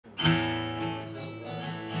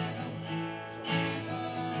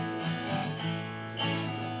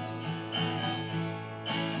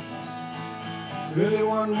Early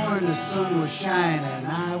one morning the sun was shining and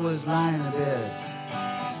I was lying in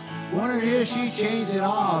bed. Wondered if she changed at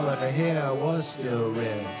all, if her hair was still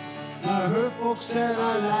red. Now her folks said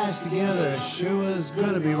our lives together sure was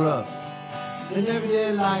gonna be rough. They never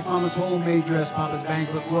did like Mama's homemade dress, Papa's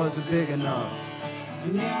bankbook wasn't big enough.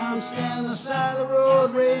 And now I'm standing on the side of the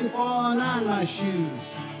road, rain falling on my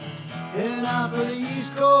shoes. Heading out for the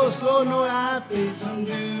East Coast, Lord knows I paid some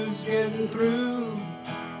dues getting through.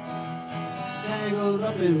 Tangled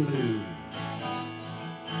up in blue.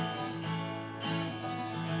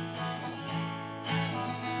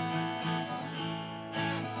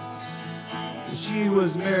 She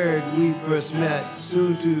was married, we first met,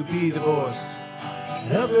 soon to be divorced.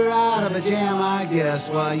 Helped her out of a jam, I guess,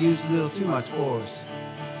 while I used a little too much force.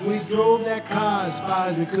 We drove that car as far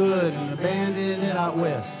as we could and abandoned it out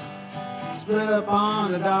west. Split up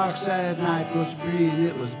on the dark side, night was free and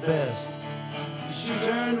it was best. She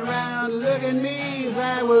turned around to look at me as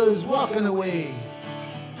I was walking away.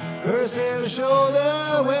 Her said,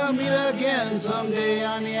 shoulder, we'll meet again someday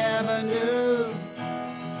on the avenue.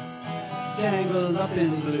 Tangled up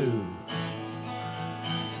in blue.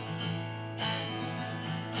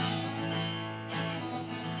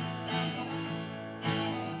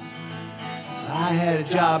 I had a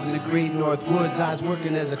job in the great North Woods. I was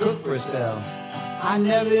working as a cook for a spell. I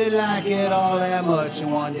never did like it all that much,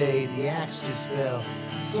 and one day the axe just fell.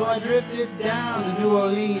 So I drifted down to New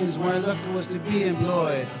Orleans, where luck was to be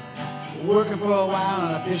employed, working for a while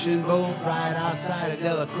on a fishing boat right outside of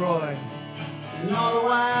Delacroix. And all the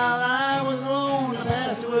while I was alone, the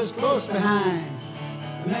pastor was close behind.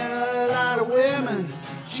 I met a lot of women,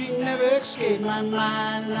 she never escaped my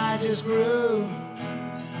mind, and I just grew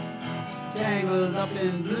tangled up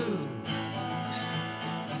in blue.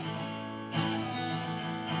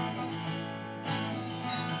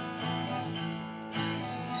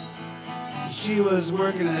 She was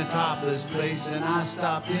working in a topless place and I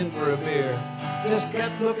stopped in for a beer. Just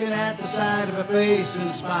kept looking at the side of her face in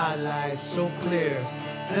the spotlight so clear.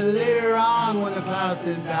 And later on when the cloud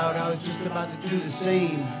thinned out, I was just about to do the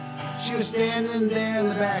same. She was standing there in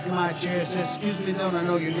the back of my chair, said, excuse me, don't I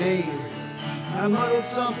know your name? I muttered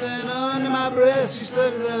something under my breath, she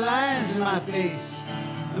studied the lines in my face.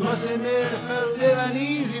 I must admit I felt a little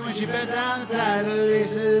uneasy when she bent down to tie the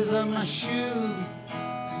laces of my shoe.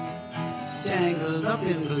 Tangled up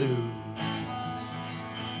in blue.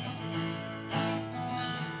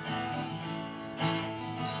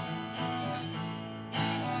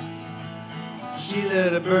 She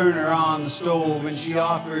lit a burner on the stove and she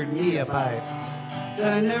offered me a pipe.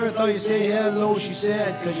 Said, I never thought you'd say hello, she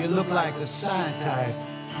said, 'cause you look like the silent type.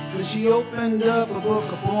 But she opened up a book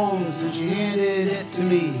of poems and she handed it to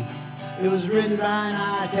me. It was written by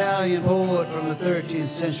an Italian poet from the 13th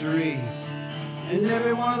century. And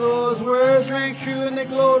every one of those words rang true and they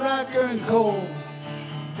glowed like and cold.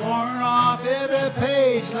 Pouring off every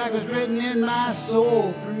page like it was written in my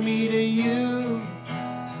soul. From me to you,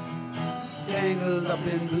 tangled up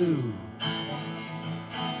in blue.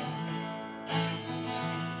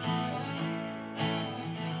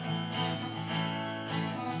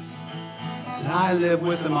 And I lived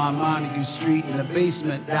with them on Montague Street in the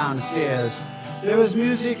basement down the stairs. There was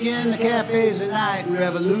music in the cafes at night and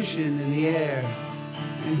revolution in the air.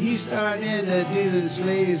 And he started into dealing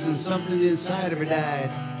slaves and something inside of her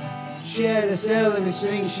died. She had to sell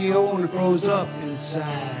everything she owned and froze up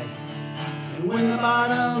inside. And when the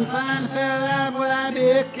bottom finally fell out, well, I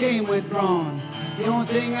became withdrawn. The only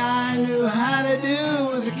thing I knew how to do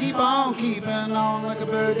was to keep on keeping on like a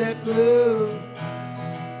bird that flew.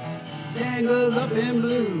 Tangled up in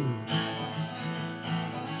blue.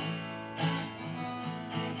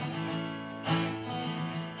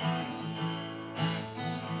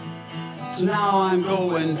 So now I'm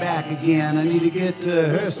going back again. I need to get to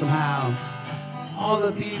her somehow. All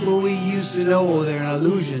the people we used to know, they're an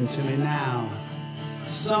illusion to me now.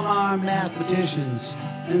 Some are mathematicians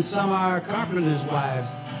and some are carpenters'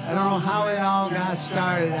 wives. I don't know how it all got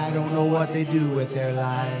started. I don't know what they do with their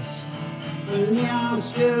lives. But me, I'm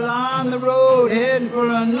still on the road heading for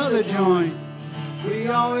another joint. We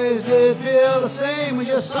always did feel the same. We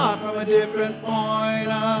just saw it from a different point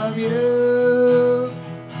of view.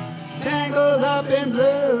 Tangled up in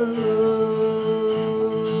blue.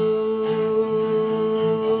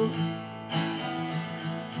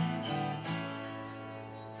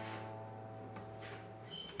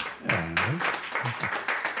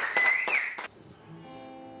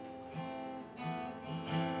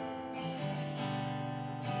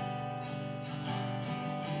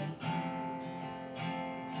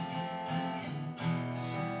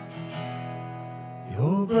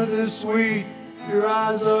 Your brother's sweet Your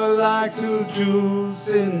eyes are like two jewels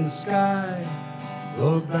in the sky.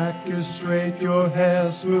 Your back is straight, your hair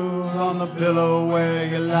smooth on the pillow where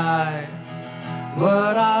you lie.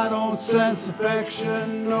 But I don't sense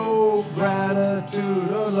affection, no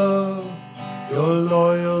gratitude or love. Your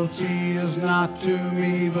loyalty is not to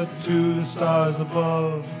me, but to the stars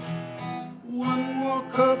above. One more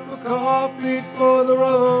cup of coffee for the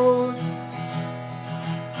road.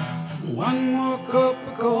 One more cup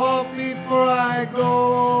of coffee before I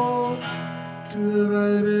go to the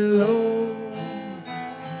valley below.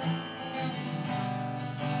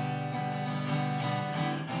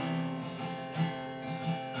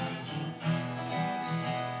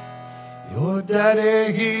 Your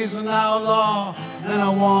daddy, he's an outlaw and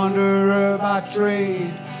a wanderer by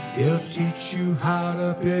trade. He'll teach you how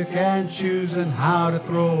to pick and choose and how to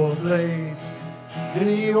throw a blade. And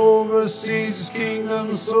he oversees his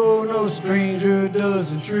kingdom so no stranger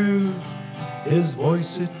does intrude. His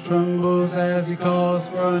voice it trembles as he calls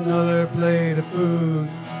for another plate of food.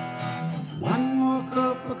 One more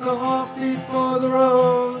cup of coffee for the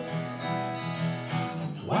road.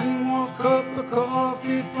 One more cup of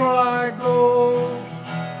coffee before I go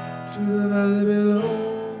to the valley below.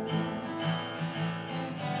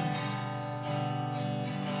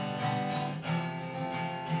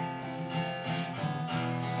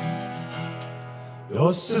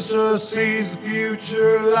 Your sister sees the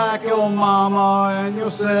future like your mama and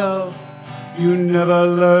yourself. You never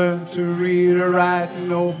learned to read or write,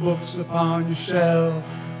 no books upon your shelf.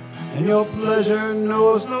 And your pleasure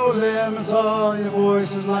knows no limits, all your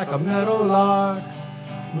voice is like a meadow lark.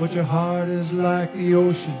 But your heart is like the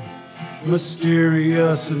ocean,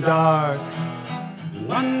 mysterious and dark.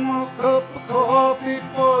 One more cup of coffee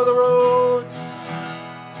for the road.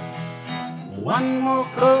 One more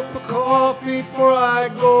cup of coffee before I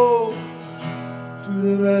go to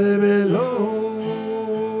the valley below.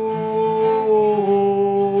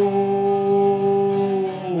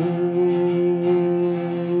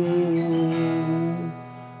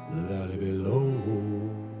 The valley below.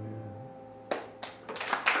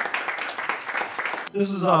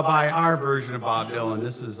 This is by our version of Bob Dylan.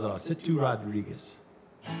 This is Situ Rodriguez.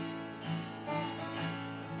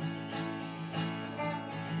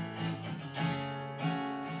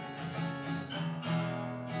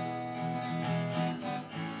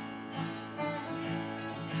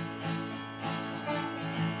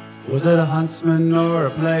 Was it a huntsman or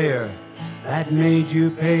a player that made you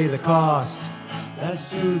pay the cost? That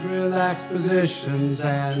soon relaxed positions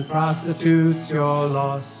and prostitutes your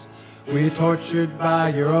loss. Were you tortured by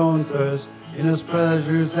your own thirst in those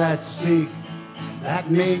pleasures that you seek? That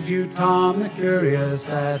made you Tom the Curious,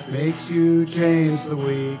 that makes you James the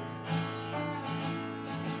Weak.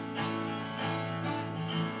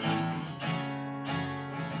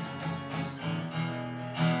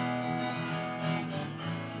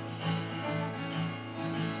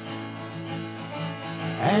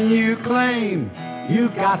 And you claim you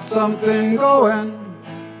got something going,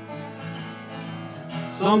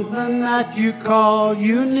 something that you call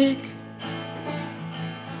unique.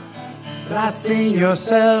 But I seen your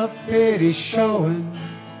self-pity showing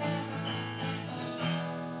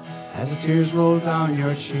as the tears roll down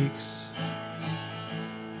your cheeks.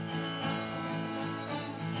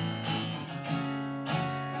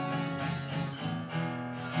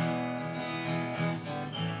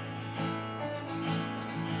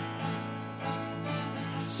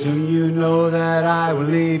 Soon you know that I will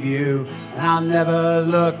leave you, and I'll never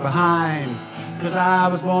look behind, 'cause I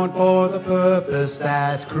was born for the purpose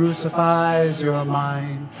that crucifies your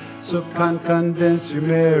mind. So convince your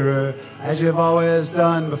mirror, as you've always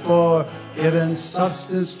done before, giving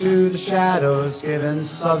substance to the shadows, giving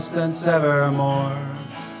substance evermore.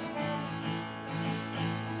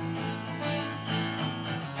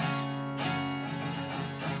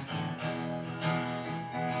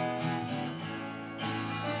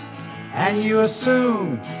 And you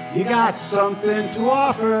assume you got something to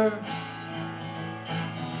offer,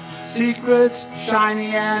 secrets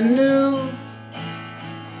shiny and new.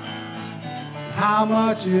 How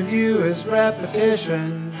much of you is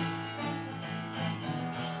repetition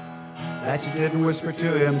that you didn't whisper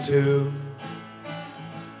to him too?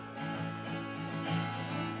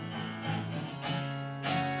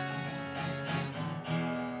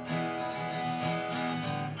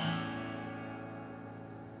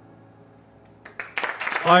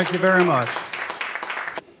 Thank you very much.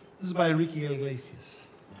 This is by Enrique Iglesias.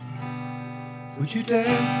 Would you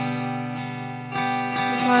dance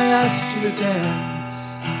if I asked you to dance?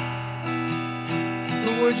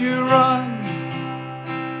 Or would you run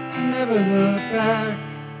and never look back?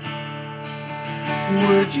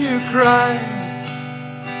 Would you cry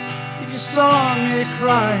you saw me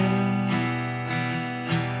crying?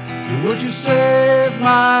 Would you save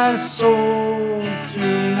my soul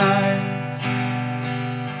tonight?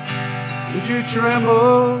 Would you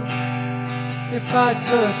tremble if I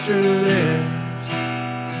touched your lips?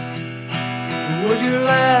 Would you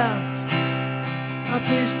laugh? Now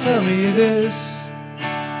please tell me this.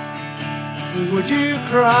 Would you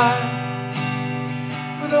cry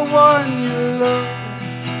for the one you love?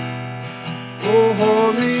 Oh,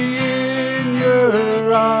 hold me in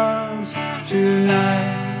your arms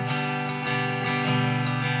tonight,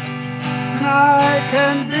 and I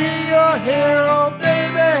can be your hero,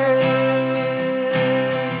 baby.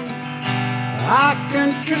 I can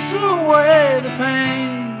kiss away the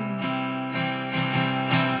pain,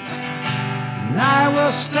 and I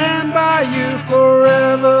will stand by you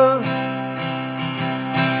forever.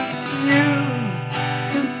 You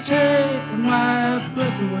can take my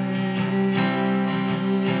breath away.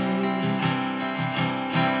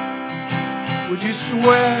 Would you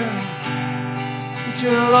swear that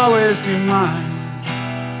you'll always be mine?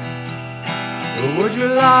 Or would you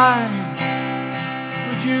lie?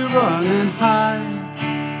 Would you run and hide?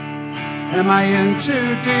 Am I in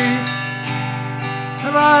too deep?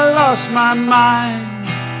 Have I lost my mind?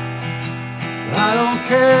 I don't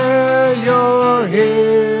care, you're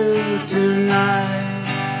here tonight,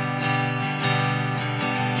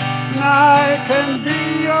 and I can be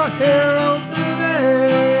your hero, baby.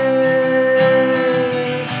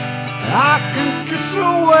 I can kiss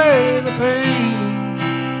away the pain,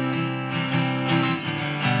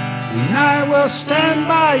 and I will stand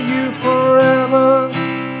by you forever.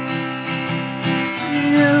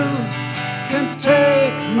 You can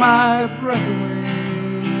take my breath away.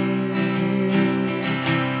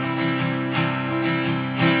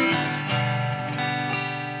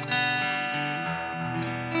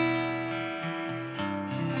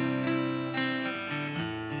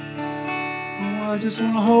 I just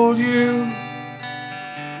want to hold you.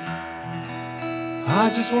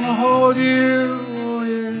 I just want to hold you. Oh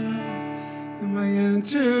yeah. Am I in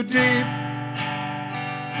too deep?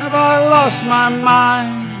 Have I lost my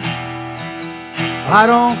mind? I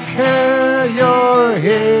don't care, you're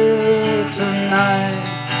here tonight,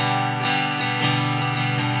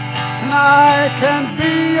 and I can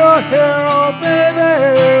be your hero, baby.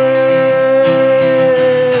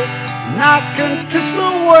 And I can kiss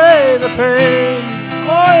away the pain,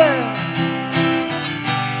 oh yeah,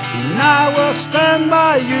 and I will stand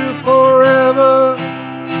by you forever.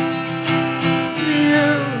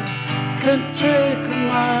 You can take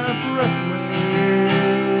my breath away,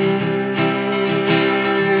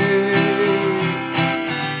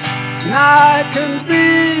 and I can be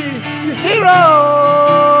your hero,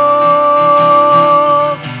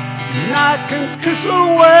 and I can kiss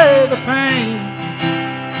away the pain.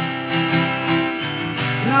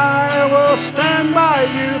 I will stand by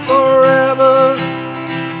you forever.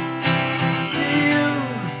 You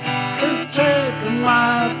can take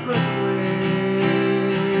my breath away.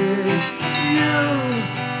 You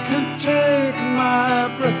can take my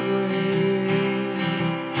breath away,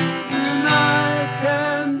 and I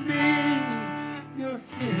can be your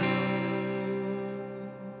hero.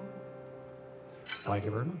 Thank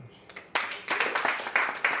you very much.